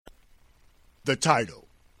The title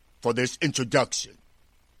for this introduction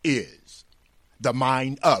is The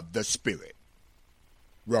Mind of the Spirit.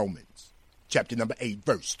 Romans chapter number 8,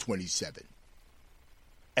 verse 27.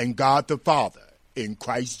 And God the Father, in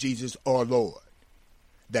Christ Jesus our Lord,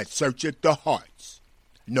 that searcheth the hearts,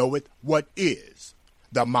 knoweth what is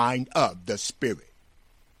the mind of the Spirit,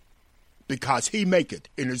 because he maketh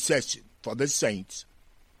intercession for the saints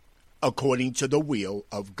according to the will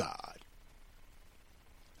of God.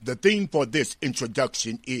 The theme for this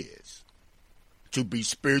introduction is to be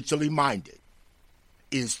spiritually minded,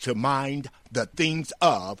 is to mind the things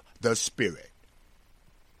of the Spirit.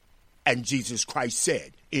 And Jesus Christ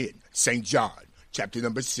said in St. John, chapter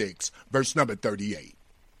number 6, verse number 38,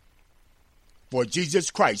 For Jesus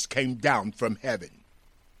Christ came down from heaven,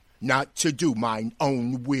 not to do mine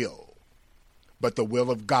own will, but the will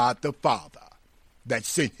of God the Father that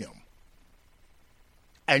sent him.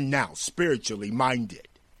 And now spiritually minded,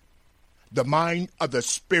 the mind of the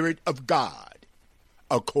Spirit of God,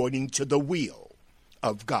 according to the will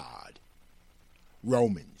of God.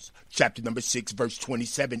 Romans chapter number 6, verse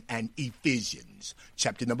 27, and Ephesians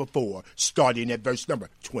chapter number 4, starting at verse number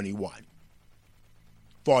 21.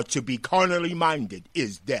 For to be carnally minded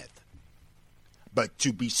is death, but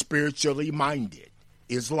to be spiritually minded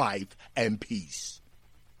is life and peace.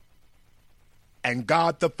 And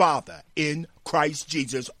God the Father, in Christ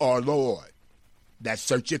Jesus our Lord, that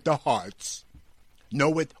searcheth the hearts,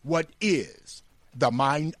 knoweth what is the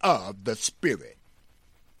mind of the Spirit,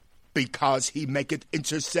 because he maketh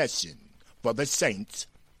intercession for the saints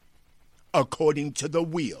according to the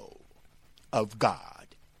will of God.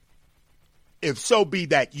 If so be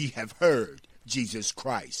that ye have heard Jesus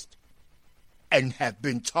Christ, and have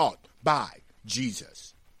been taught by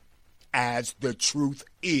Jesus, as the truth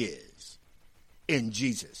is in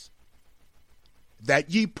Jesus,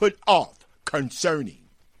 that ye put off concerning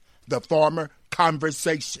the former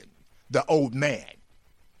conversation the old man,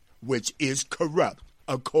 which is corrupt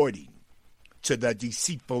according to the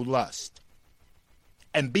deceitful lust,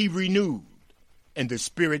 and be renewed in the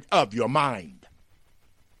spirit of your mind,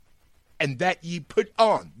 and that ye put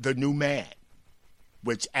on the new man,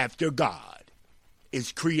 which after God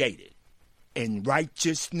is created in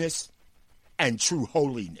righteousness and true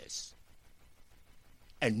holiness.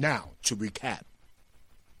 And now to recap.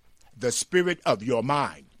 The spirit of your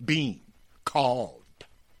mind being called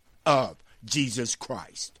of Jesus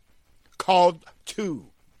Christ, called to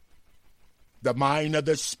the mind of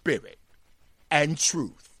the Spirit and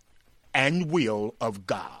truth and will of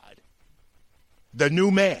God. The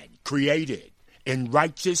new man created in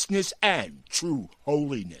righteousness and true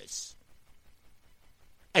holiness.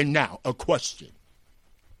 And now a question.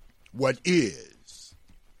 What is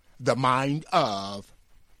the mind of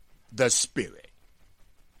the Spirit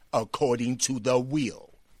according to the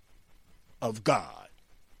will of God?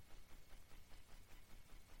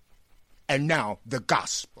 And now the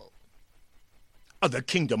gospel of the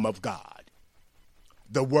kingdom of God,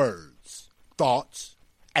 the words, thoughts,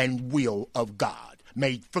 and will of God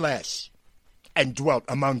made flesh and dwelt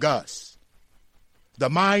among us. The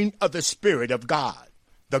mind of the Spirit of God,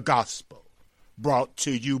 the gospel, brought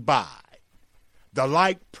to you by the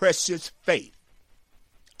like precious faith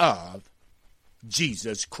of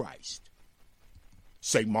Jesus Christ.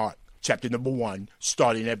 St. Mark chapter number 1,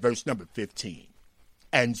 starting at verse number 15,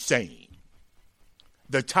 and saying,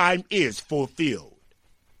 The time is fulfilled.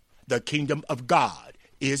 The kingdom of God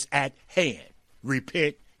is at hand.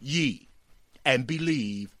 Repent ye and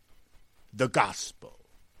believe the gospel.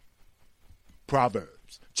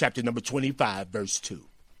 Proverbs chapter number 25, verse 2.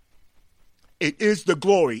 It is the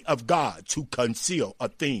glory of God to conceal a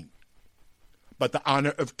thing, but the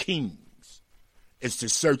honor of kings is to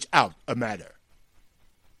search out a matter.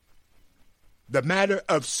 The matter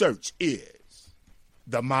of search is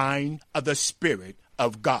the mind of the Spirit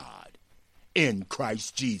of God in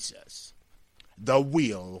Christ Jesus, the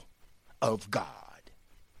will of God.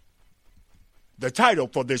 The title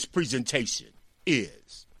for this presentation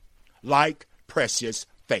is Like Precious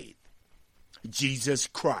Faith. Jesus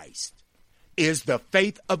Christ is the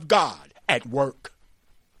faith of God at work.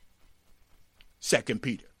 2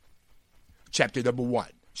 Peter chapter number 1,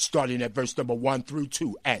 starting at verse number 1 through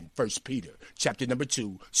 2, and 1 Peter chapter number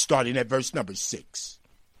 2, starting at verse number 6.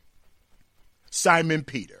 Simon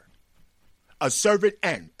Peter, a servant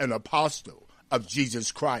and an apostle of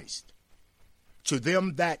Jesus Christ, to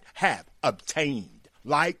them that have obtained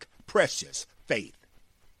like precious faith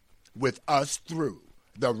with us through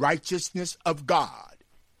the righteousness of God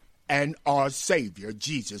and our Savior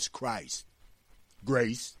Jesus Christ,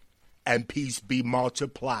 grace and peace be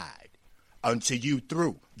multiplied unto you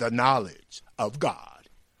through the knowledge of God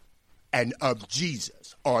and of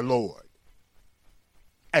Jesus our Lord.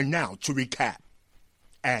 And now to recap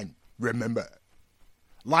and remember,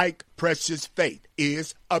 like precious faith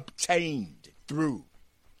is obtained through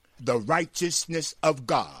the righteousness of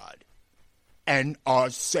God and our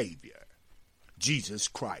Savior, Jesus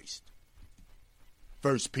Christ.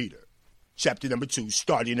 1 Peter chapter number 2,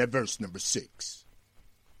 starting at verse number 6.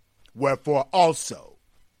 Wherefore also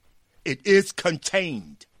it is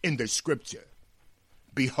contained in the scripture,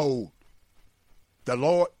 behold, the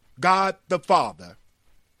Lord God the Father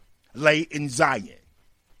lay in Zion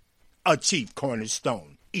a chief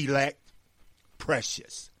cornerstone, elect,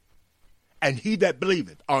 precious. And he that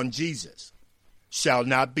believeth on Jesus shall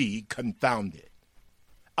not be confounded.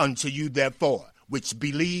 Unto you therefore which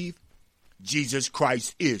believe, Jesus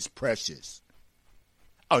Christ is precious.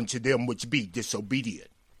 Unto them which be disobedient,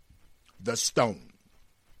 the stone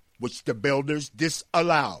which the builders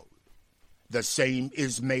disallowed, the same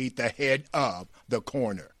is made the head of the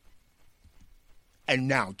corner. And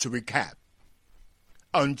now to recap.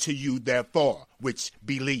 Unto you therefore which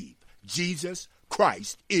believe, Jesus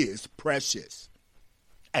Christ is precious.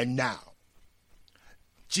 And now,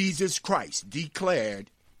 Jesus Christ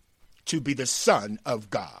declared to be the Son of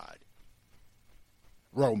God.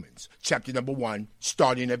 Romans chapter number 1,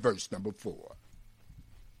 starting at verse number 4.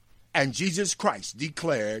 And Jesus Christ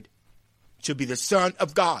declared to be the Son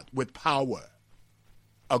of God with power,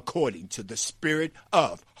 according to the Spirit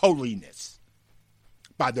of holiness,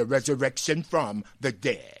 by the resurrection from the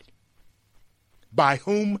dead, by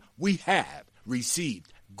whom we have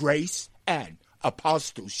received grace and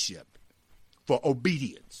apostleship for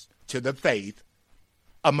obedience to the faith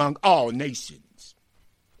among all nations,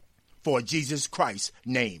 for Jesus Christ's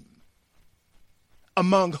name,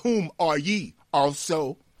 among whom are ye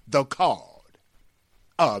also the called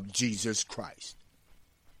of Jesus Christ.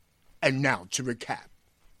 And now to recap.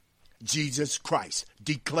 Jesus Christ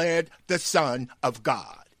declared the Son of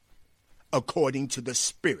God, according to the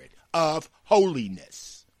Spirit of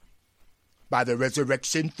holiness, by the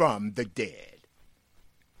resurrection from the dead,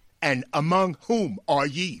 and among whom are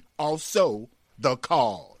ye also the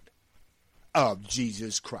called of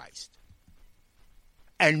Jesus Christ.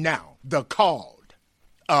 And now the called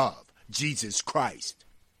of Jesus Christ,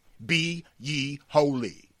 be ye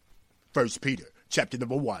holy. 1 Peter chapter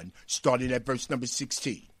number 1, starting at verse number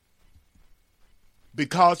 16.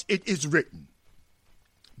 Because it is written,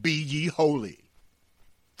 be ye holy,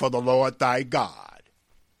 for the Lord thy God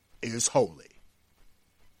is holy.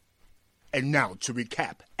 And now to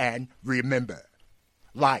recap and remember,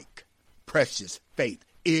 like precious faith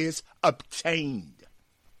is obtained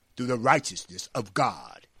through the righteousness of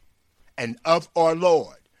God and of our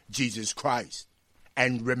Lord Jesus Christ.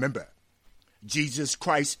 And remember, Jesus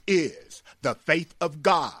Christ is the faith of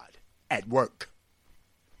God at work.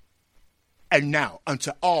 And now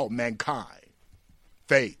unto all mankind,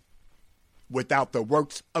 faith without the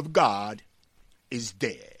works of God is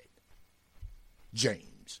dead.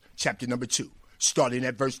 James chapter number 2, starting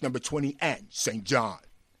at verse number 20, and St. John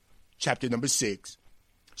chapter number 6,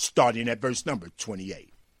 starting at verse number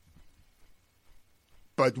 28.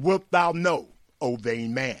 But wilt thou know, O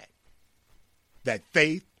vain man, that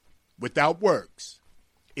faith without works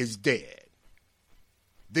is dead?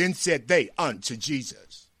 Then said they unto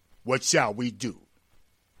Jesus, what shall we do,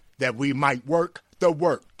 that we might work the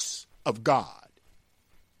works of God?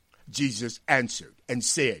 Jesus answered and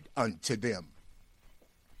said unto them,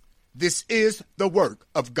 this is the work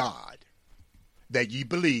of God, that ye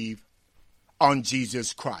believe on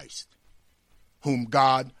Jesus Christ, whom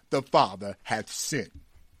God the Father hath sent.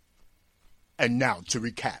 And now to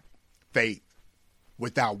recap, faith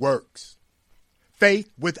without works. Faith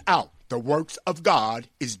without the works of God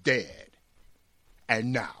is dead.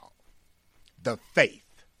 And now, the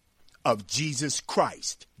faith of Jesus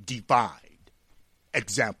Christ defined.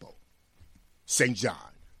 Example, St. John,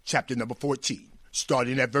 chapter number 14,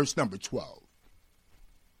 starting at verse number 12.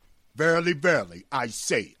 Verily, verily, I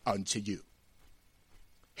say unto you,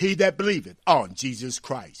 he that believeth on Jesus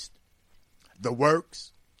Christ, the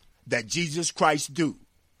works that Jesus Christ do,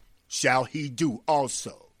 shall he do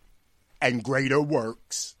also, and greater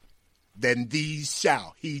works than these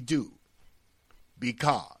shall he do,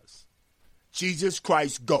 because Jesus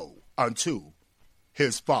Christ go unto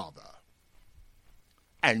his Father.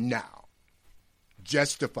 And now,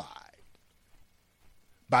 justified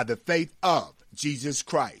by the faith of Jesus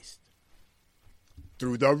Christ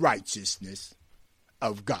through the righteousness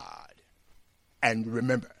of God. And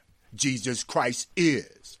remember, Jesus Christ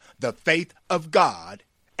is the faith of God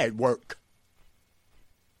at work.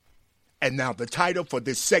 And now the title for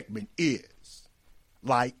this segment is,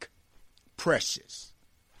 like precious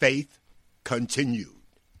faith continued.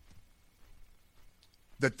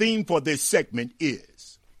 The theme for this segment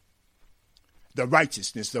is the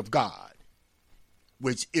righteousness of God,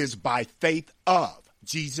 which is by faith of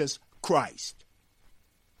Jesus Christ,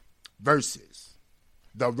 versus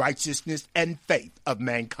the righteousness and faith of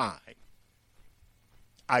mankind.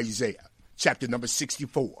 Isaiah chapter number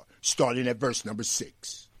 64, starting at verse number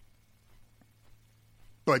 6.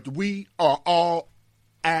 But we are all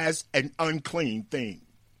as an unclean thing,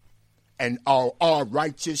 and all our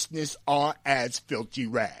righteousness are as filthy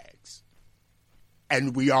rags.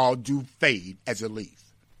 And we all do fade as a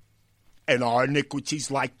leaf, and our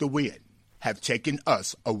iniquities like the wind have taken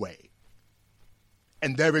us away.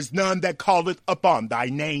 And there is none that calleth upon thy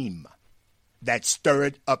name, that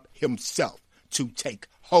stirreth up himself to take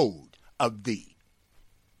hold of thee.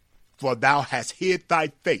 For thou hast hid thy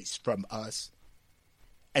face from us,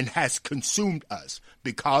 and hast consumed us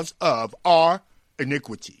because of our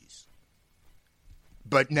iniquities.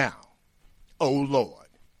 But now, O Lord,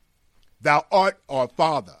 thou art our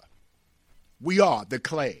Father. We are the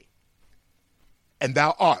clay, and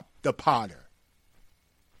thou art the potter.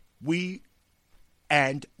 We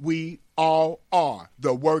all are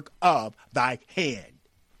the work of thy hand.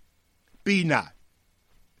 Be not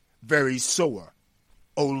very sore,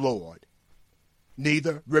 O Lord,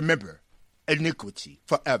 neither remember iniquity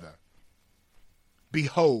forever.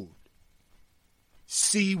 Behold,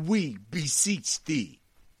 see, we beseech thee,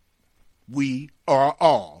 we are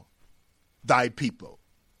all thy people.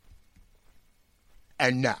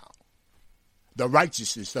 And now, the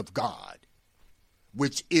righteousness of God,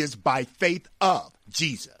 which is by faith of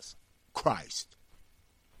Jesus Christ,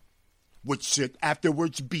 which should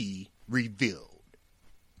afterwards be revealed.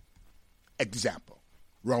 Example,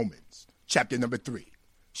 Romans chapter number 3,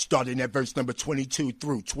 starting at verse number 22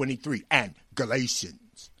 through 23, and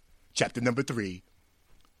Galatians chapter number 3,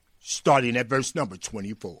 starting at verse number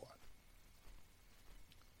 24.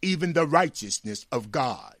 Even the righteousness of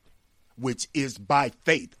God, which is by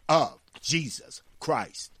faith of Jesus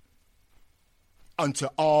Christ, unto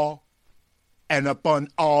all and upon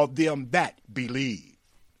all them that believe.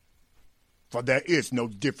 For there is no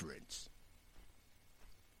difference.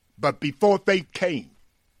 But before faith came,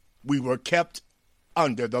 we were kept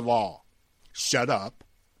under the law, shut up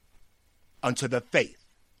unto the faith,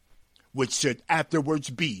 which should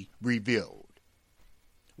afterwards be revealed.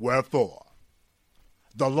 Wherefore,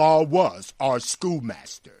 the law was our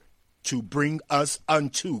schoolmaster to bring us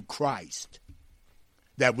unto Christ,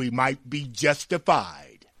 that we might be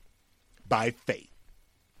justified by faith.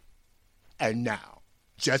 And now,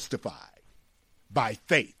 justified by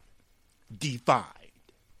faith, defined.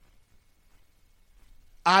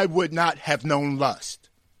 I would not have known lust,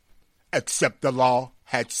 except the law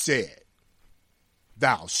had said,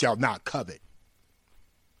 thou shalt not covet.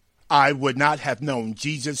 I would not have known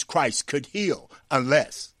Jesus Christ could heal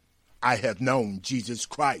unless I have known Jesus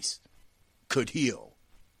Christ could heal.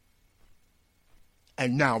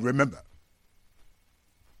 And now remember,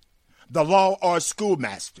 the law our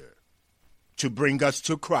schoolmaster to bring us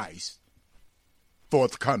to Christ,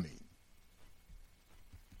 forthcoming.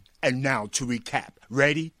 And now to recap,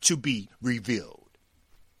 ready to be revealed.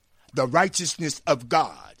 The righteousness of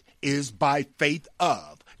God is by faith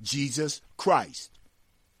of Jesus Christ,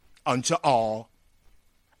 unto all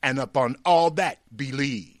and upon all that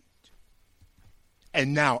believed.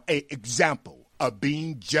 And now an example of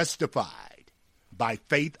being justified by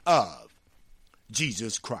faith of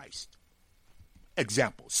Jesus Christ.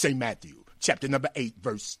 Example, St. Matthew, chapter number 8,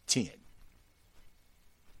 verse 10.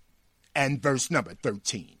 And verse number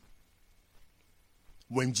 13.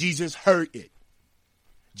 When Jesus heard it,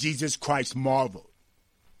 Jesus Christ marveled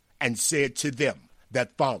and said to them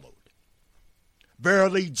that followed,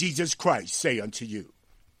 Verily Jesus Christ say unto you,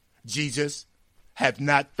 Jesus hath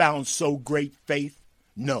not found so great faith,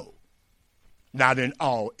 no, not in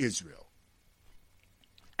all Israel.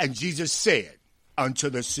 And Jesus said unto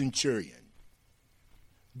the centurion,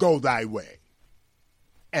 Go thy way,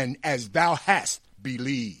 and as thou hast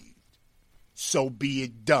believed, so be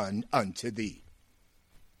it done unto thee.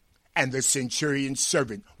 And the centurion's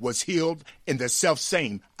servant was healed in the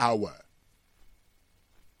selfsame hour.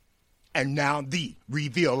 And now the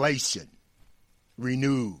revelation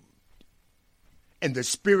renewed in the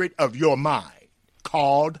spirit of your mind,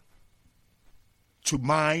 called to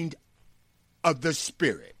mind of the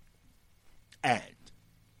Spirit, and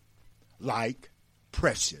like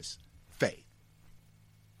precious faith.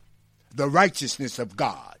 The righteousness of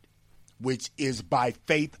God, which is by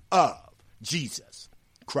faith of Jesus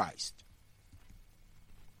Christ.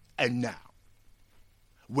 And now,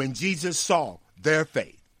 when Jesus saw their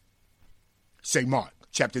faith, St. Mark,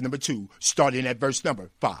 chapter number 2, starting at verse number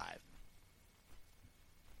 5.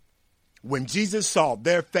 When Jesus saw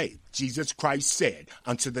their faith, Jesus Christ said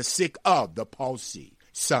unto the sick of the palsy,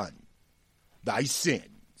 Son, thy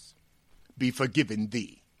sins be forgiven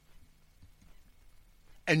thee.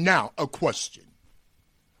 And now a question.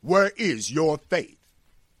 Where is your faith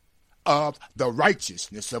of the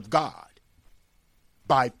righteousness of God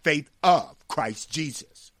by faith of Christ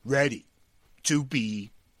Jesus, ready to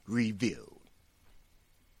be revealed?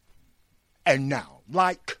 And now,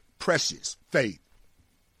 like precious faith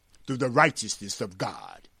through the righteousness of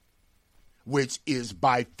God, which is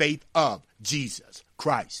by faith of Jesus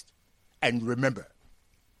Christ. And remember,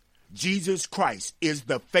 Jesus Christ is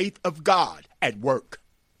the faith of God at work.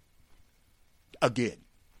 Again,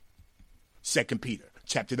 2 Peter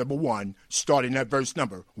chapter number 1, starting at verse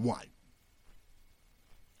number 1.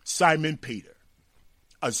 Simon Peter,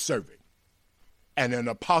 a servant and an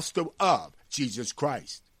apostle of Jesus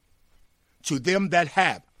Christ, to them that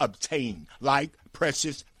have obtained like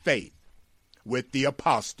precious faith with the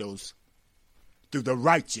apostles through the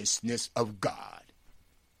righteousness of God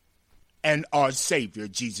and our Savior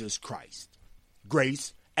Jesus Christ,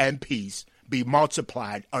 grace and peace be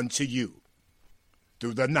multiplied unto you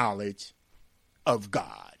through the knowledge of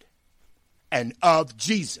God and of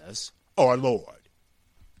Jesus our Lord.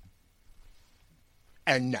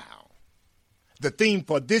 And now, the theme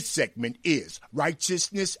for this segment is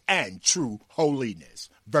righteousness and true holiness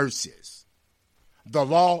versus the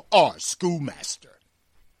law or schoolmaster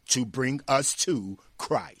to bring us to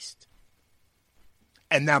Christ.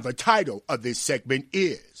 And now the title of this segment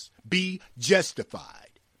is Be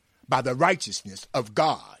Justified by the Righteousness of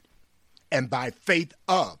God and by Faith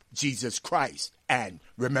of Jesus Christ. And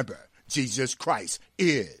remember, Jesus Christ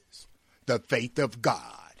is the faith of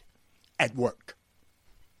God at work.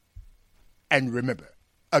 And remember,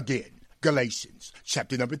 again, Galatians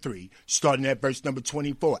chapter number 3, starting at verse number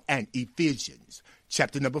 24, and Ephesians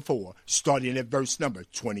chapter number 4, starting at verse number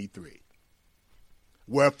 23.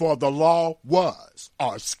 Wherefore the law was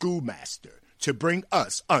our schoolmaster to bring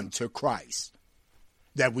us unto Christ,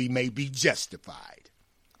 that we may be justified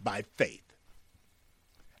by faith,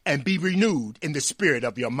 and be renewed in the spirit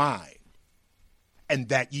of your mind, and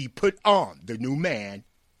that ye put on the new man,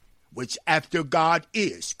 which after God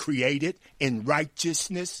is created in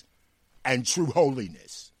righteousness and true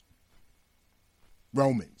holiness.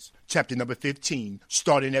 Romans chapter number 15,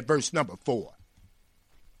 starting at verse number 4.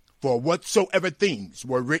 For whatsoever things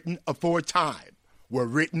were written aforetime were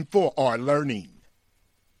written for our learning,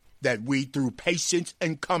 that we through patience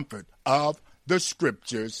and comfort of the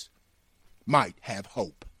Scriptures might have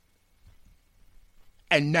hope.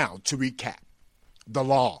 And now to recap, the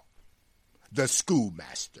law, the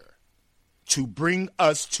schoolmaster, to bring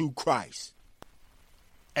us to Christ,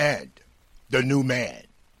 and the new man,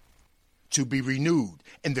 to be renewed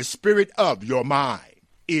in the spirit of your mind,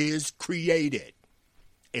 is created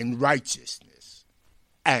in righteousness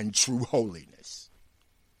and true holiness.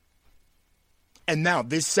 And now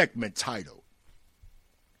this segment titled,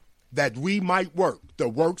 That we might work the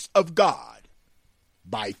works of God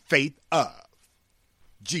by faith of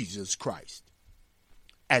Jesus Christ.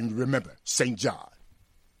 And remember, St. John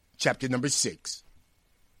chapter number 6,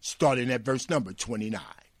 starting at verse number 29.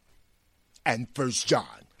 And 1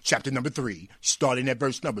 John chapter number 3, starting at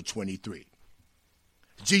verse number 23.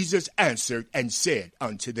 Jesus answered and said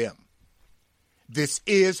unto them, This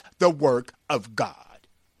is the work of God,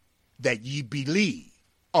 that ye believe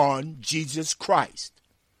on Jesus Christ,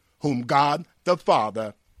 whom God the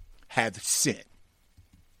Father hath sent.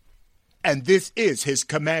 And this is his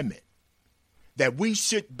commandment, that we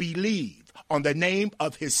should believe on the name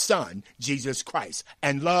of his Son, Jesus Christ,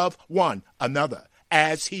 and love one another,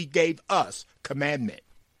 as he gave us commandment.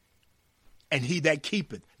 And he that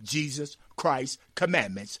keepeth Jesus Christ's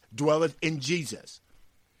commandments dwelleth in Jesus,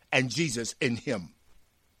 and Jesus in him.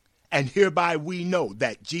 And hereby we know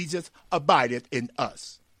that Jesus abideth in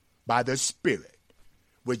us, by the Spirit,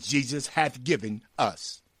 which Jesus hath given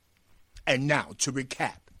us. And now to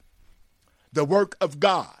recap, the work of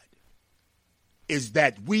God is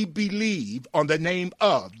that we believe on the name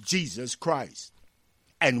of Jesus Christ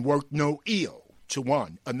and work no ill to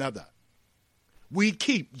one another. We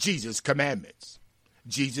keep Jesus' commandments.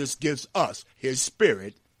 Jesus gives us his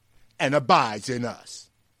Spirit and abides in us.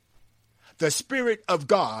 The Spirit of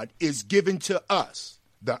God is given to us,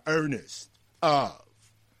 the earnest of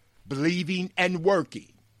believing and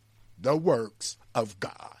working the works of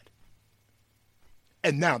God.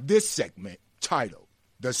 And now this segment titled,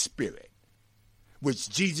 The Spirit, which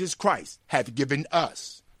Jesus Christ hath given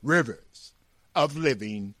us rivers of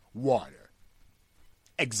living water.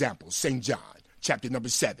 Example, St. John chapter number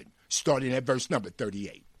 7, starting at verse number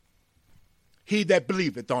 38. He that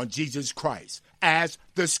believeth on Jesus Christ, as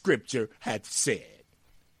the scripture hath said,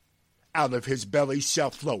 out of his belly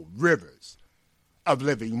shall flow rivers of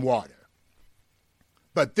living water.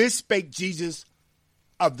 But this spake Jesus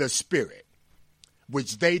of the Spirit,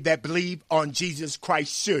 which they that believe on Jesus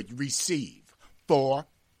Christ should receive. For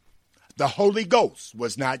the Holy Ghost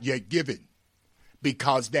was not yet given,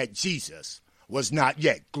 because that Jesus was not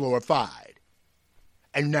yet glorified.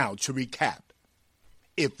 And now to recap,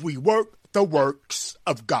 if we work the works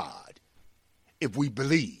of God, if we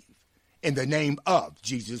believe in the name of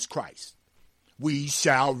Jesus Christ, we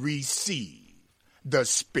shall receive the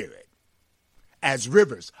Spirit as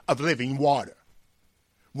rivers of living water.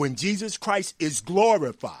 When Jesus Christ is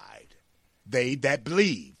glorified, they that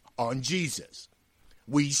believe on Jesus,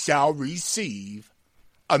 we shall receive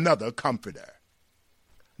another comforter,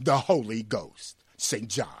 the Holy Ghost. St.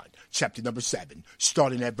 John, chapter number 7,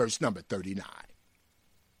 starting at verse number 39.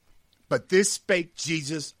 But this spake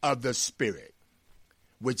Jesus of the Spirit,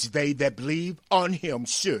 which they that believe on him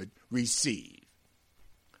should receive.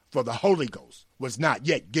 For the Holy Ghost was not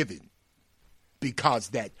yet given, because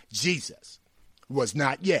that Jesus was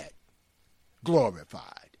not yet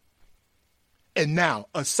glorified. And now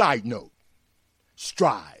a side note,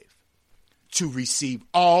 strive to receive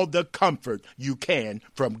all the comfort you can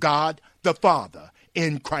from God the Father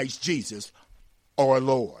in Christ Jesus our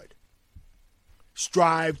Lord.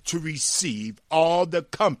 Strive to receive all the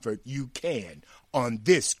comfort you can on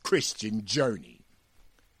this Christian journey.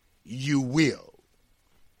 You will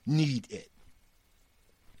need it.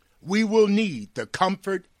 We will need the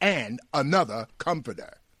comfort and another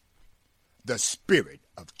comforter, the Spirit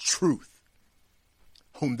of truth,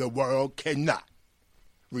 whom the world cannot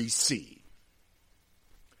receive.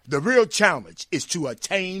 The real challenge is to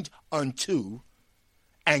attain unto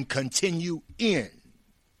and continue in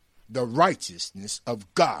the righteousness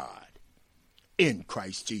of God in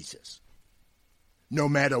Christ Jesus. No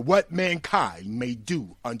matter what mankind may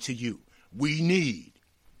do unto you, we need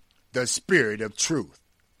the Spirit of truth.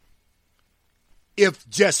 If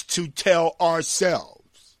just to tell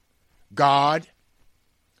ourselves, God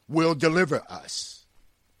will deliver us,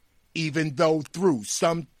 even though through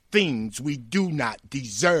some things we do not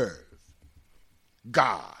deserve,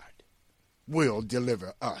 God will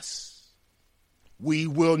deliver us. We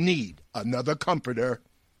will need another comforter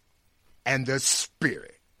and the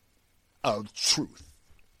Spirit of truth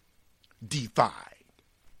defined.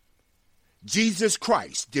 Jesus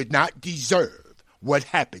Christ did not deserve what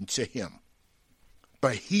happened to him,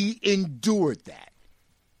 but he endured that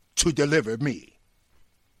to deliver me.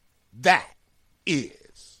 That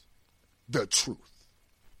is the truth.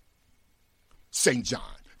 St. John,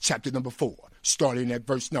 chapter number 4, starting at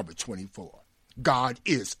verse number 24. God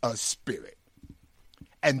is a spirit,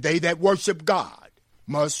 and they that worship God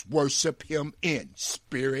must worship him in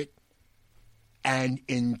spirit and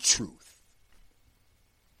in truth.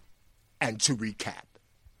 And to recap,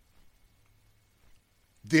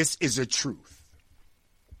 this is a truth.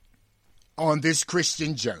 On this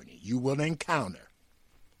Christian journey, you will encounter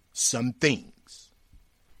some things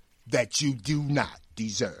that you do not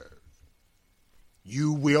deserve.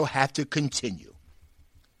 You will have to continue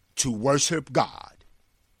to worship God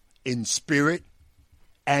in spirit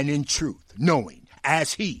and in truth, knowing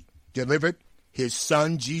as he delivered his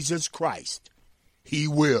son Jesus Christ, he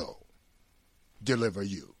will deliver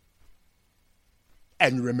you.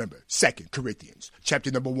 And remember, 2 Corinthians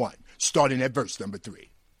chapter number 1, starting at verse number 3.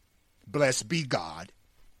 Blessed be God,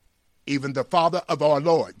 even the Father of our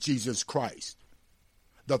Lord Jesus Christ,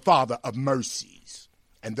 the Father of mercies,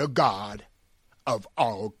 and the God of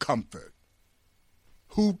all comfort,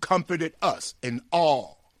 who comforted us in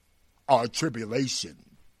all our tribulation,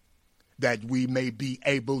 that we may be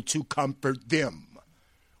able to comfort them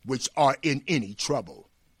which are in any trouble,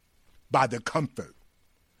 by the comfort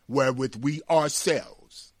wherewith we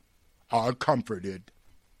ourselves are comforted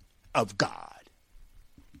of God.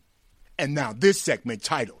 And now this segment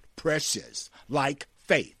titled, Precious Like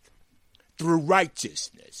Faith Through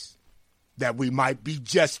Righteousness, that we might be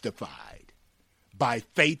justified by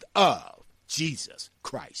faith of Jesus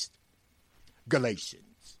Christ.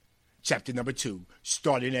 Galatians, chapter number 2,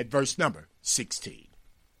 starting at verse number 16.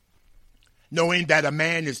 Knowing that a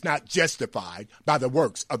man is not justified by the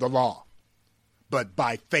works of the law, but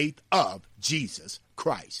by faith of Jesus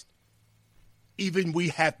Christ. Even we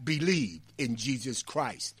have believed in Jesus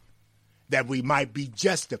Christ, that we might be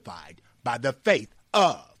justified by the faith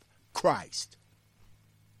of Christ,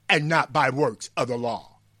 and not by works of the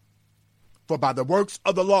law. For by the works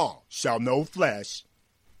of the law shall no flesh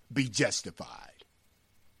be justified.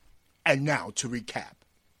 And now to recap.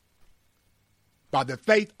 By the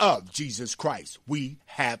faith of Jesus Christ, we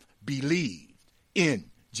have believed in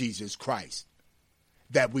Jesus Christ,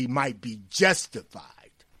 that we might be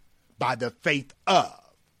justified by the faith of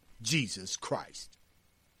Jesus Christ.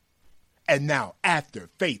 And now, after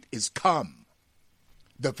faith is come,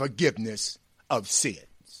 the forgiveness of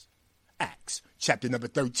sins. Acts chapter number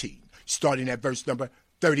 13, starting at verse number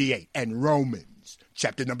 38, and Romans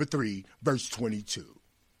chapter number 3, verse 22.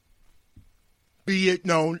 Be it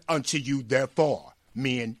known unto you, therefore,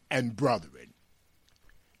 men and brethren,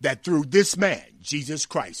 that through this man, Jesus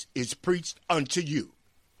Christ, is preached unto you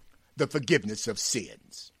the forgiveness of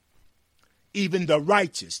sins, even the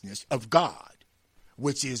righteousness of God,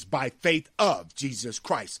 which is by faith of Jesus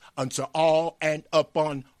Christ, unto all and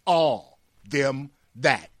upon all them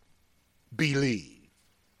that believe.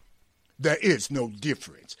 There is no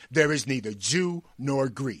difference. There is neither Jew nor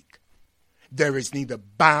Greek. There is neither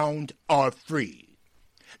bound or free.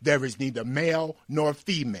 There is neither male nor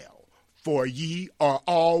female, for ye are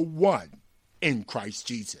all one in Christ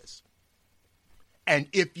Jesus. And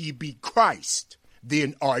if ye be Christ,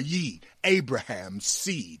 then are ye Abraham's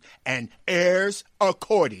seed, and heirs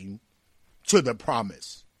according to the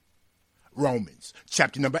promise. Romans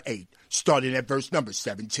chapter number 8, starting at verse number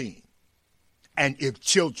 17. And if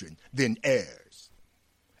children, then heirs,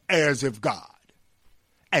 heirs of God,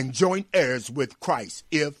 and joint heirs with Christ,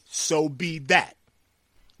 if so be that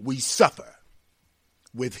we suffer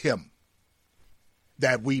with him,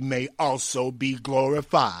 that we may also be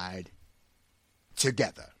glorified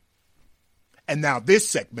together. And now this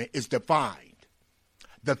segment is defined: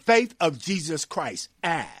 the faith of Jesus Christ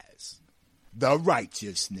as the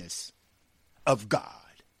righteousness of God.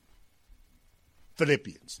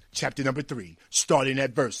 Philippians chapter number 3, starting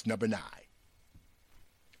at verse number 9.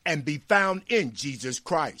 And be found in Jesus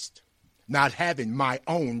Christ, not having my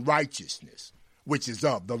own righteousness, which is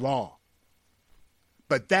of the law,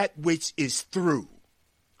 but that which is through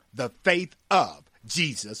the faith of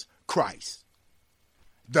Jesus Christ,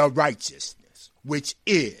 the righteousness which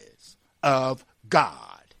is of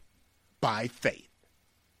God by faith.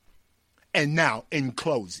 And now, in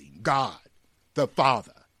closing, God the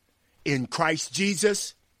Father in Christ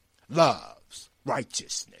Jesus loves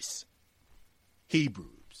righteousness. Hebrews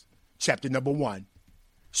chapter number 1,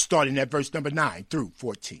 starting at verse number 9 through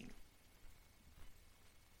 14.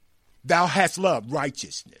 Thou hast loved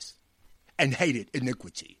righteousness and hated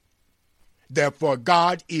iniquity. Therefore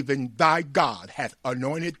God, even thy God, hath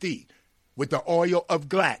anointed thee with the oil of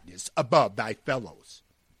gladness above thy fellows.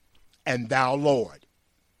 And thou, Lord,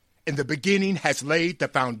 in the beginning hast laid the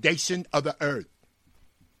foundation of the earth,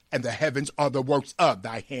 and the heavens are the works of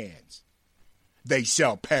thy hands. They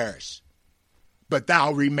shall perish, but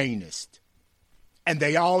thou remainest, and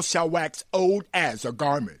they all shall wax old as a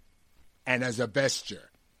garment, and as a vesture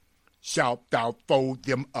shalt thou fold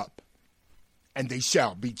them up, and they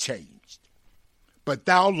shall be changed. But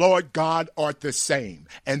thou, Lord God, art the same,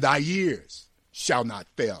 and thy years shall not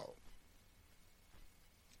fail.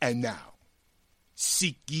 And now,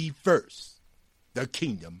 seek ye first the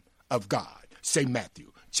kingdom of God. St.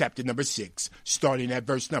 Matthew chapter number 6, starting at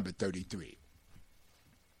verse number 33.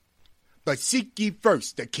 But seek ye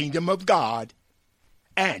first the kingdom of God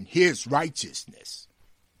and his righteousness,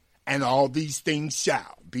 and all these things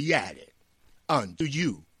shall be added unto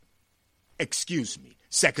you.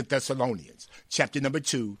 2 Thessalonians chapter number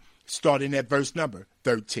 2, starting at verse number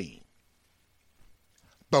 13.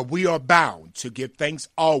 But we are bound to give thanks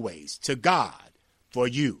always to God for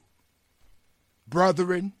you,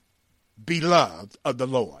 brethren, beloved of the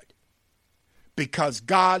Lord, because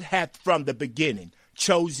God hath from the beginning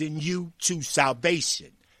chosen you to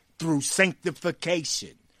salvation through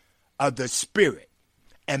sanctification of the Spirit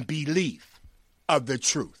and belief of the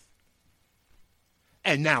truth.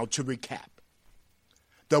 And now to recap.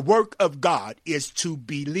 The work of God is to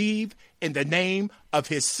believe in the name of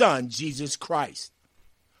his Son, Jesus Christ,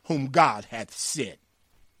 whom God hath sent,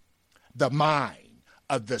 the mind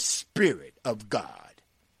of the Spirit of God,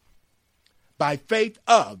 by faith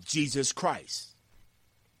of Jesus Christ,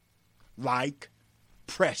 like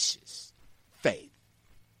precious faith.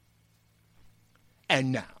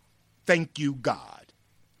 And now, thank you, God,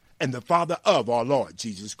 and the Father of our Lord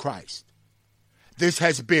Jesus Christ. This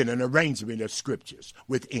has been an arrangement of scriptures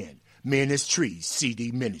within Ministries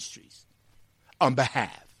CD Ministries. On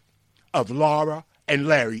behalf of Laura and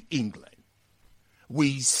Larry England,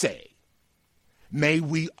 we say, may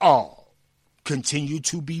we all continue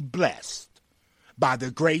to be blessed by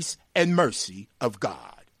the grace and mercy of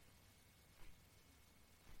God.